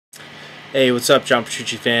Hey, what's up, John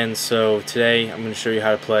Petrucci fans? So today I'm going to show you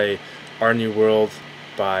how to play Our New World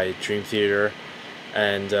by Dream Theater,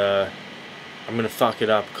 and I'm going to fuck it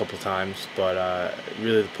up a couple times, but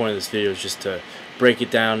really the point of this video is just to break it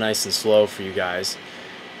down nice and slow for you guys,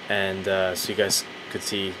 and so you guys could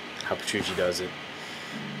see how Petrucci does it.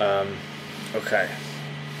 Okay,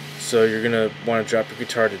 so you're going to want to drop your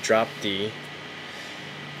guitar to drop D,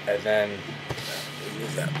 and then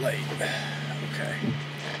move that light. Okay.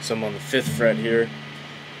 So I'm on the 5th fret here,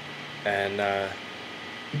 and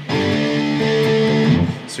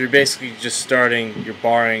so you're basically just starting, you're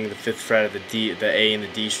barring the 5th fret of the A and the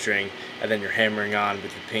D string, and then you're hammering on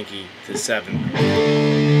with your pinky to the 7th.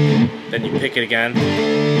 Then you pick it again.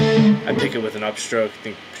 I pick it with an upstroke, I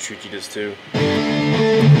think Petrucci does too.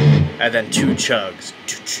 And then 2 chugs,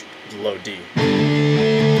 low D.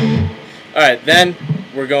 Alright, then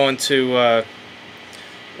we're going to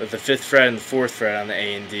the 5th fret and the 4th fret on the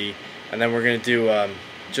A and D, and then we're going to do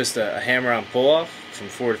just a hammer-on pull-off from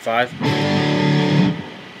 4 to 5,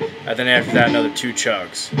 and then after that another 2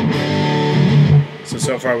 chugs.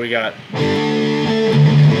 So far we got,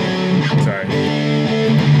 sorry,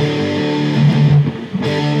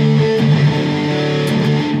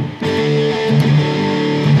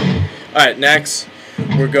 alright, next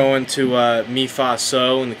we're going to Mi Fa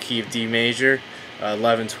So in the key of D major,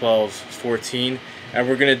 11, 12, 14. And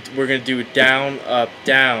we're gonna do it down, up,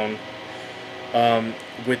 down,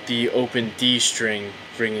 with the open D string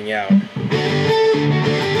ringing out, like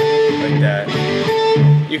that.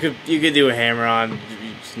 You could do a hammer on.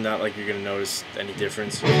 It's not like you're gonna notice any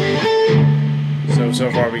difference. So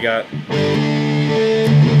far we got.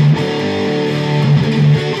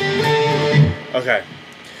 Okay.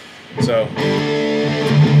 So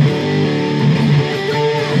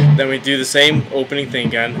then we do the same opening thing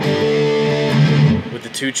again, with the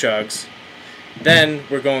 2 chugs. Then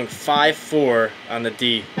we're going 5-4 on the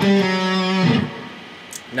D.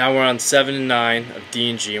 Now we're on 7 and 9 of D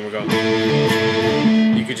and G, and we're going.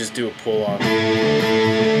 You could just do a pull off.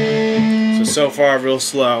 So far real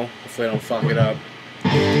slow. Hopefully I don't fuck it up.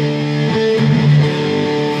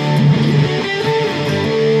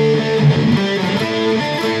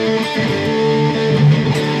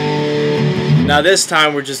 Now this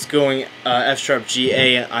time we're just going F sharp G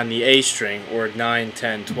A on the A string, or 9,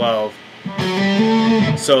 10, 12.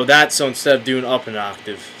 So instead of doing up an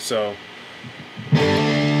octave, so you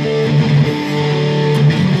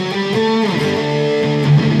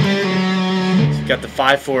got the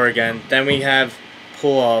 5-4 again. Then we have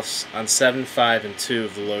pull-offs on 7, 5, and 2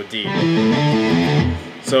 of the low D.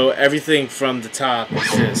 So everything from the top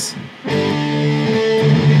is this.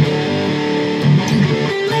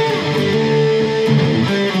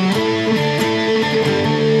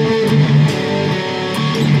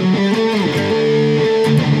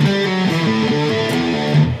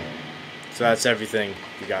 So that's everything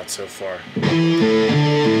we got so far.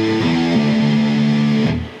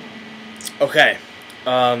 Okay.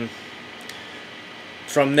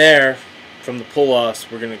 From there, from the pull-offs,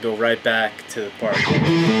 we're going to go right back to the part.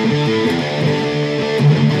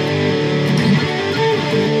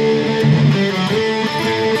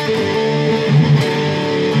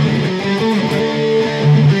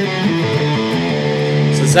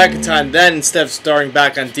 So the second time, then instead of starting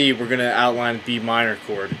back on D, we're going to outline a B minor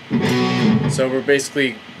chord. So we're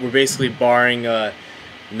basically barring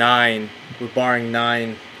 9. We're barring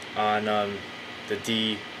 9 on the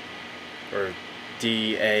D, or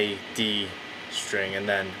D, A, D string, and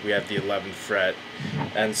then we have the 11th fret.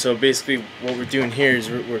 And so basically what we're doing here is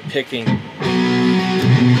we're picking.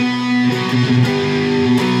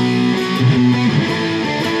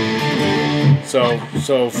 So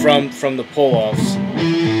from the pull-offs.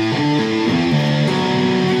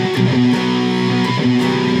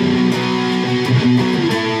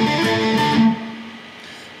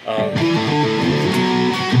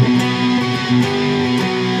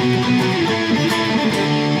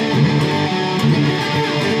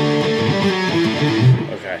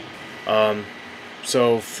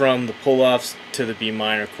 So from the pull-offs to the B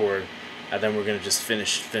minor chord, and then we're gonna just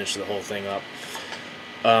finish the whole thing up.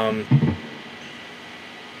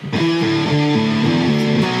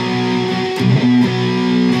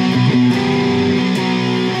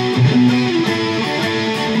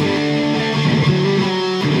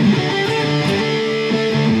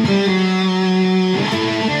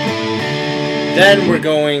 Then we're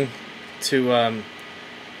going to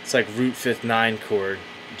it's like root 5th 9 chord,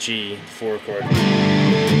 G 4 chord.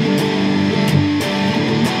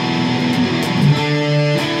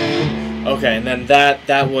 Okay, and then that's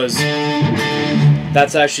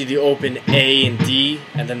actually the open A and D,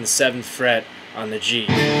 and then the 7th fret on the G.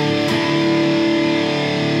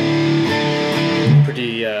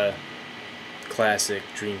 classic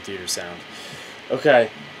Dream Theater sound. Okay,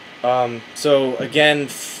 so again,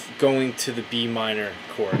 going to the B minor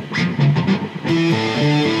chord.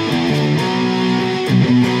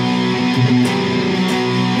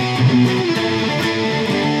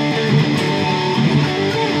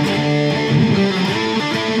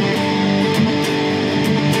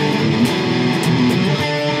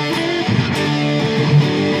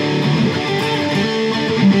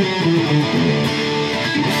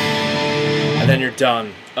 And then you're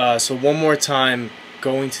done. So one more time,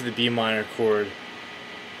 going to the B minor chord,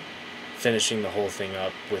 finishing the whole thing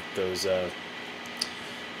up with those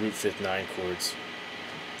root fifth 9 chords.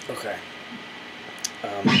 Okay.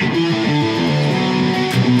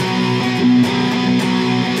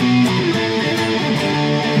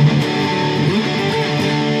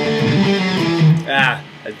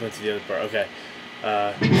 I went to the other part. Okay.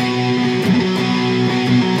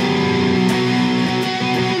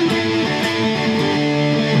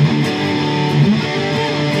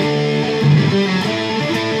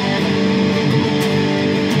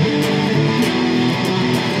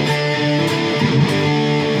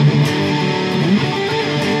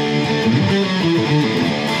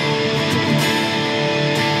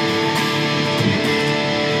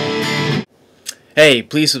 Hey,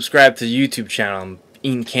 please subscribe to the YouTube channel. I'm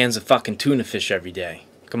eating cans of fucking tuna fish every day.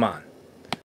 Come on.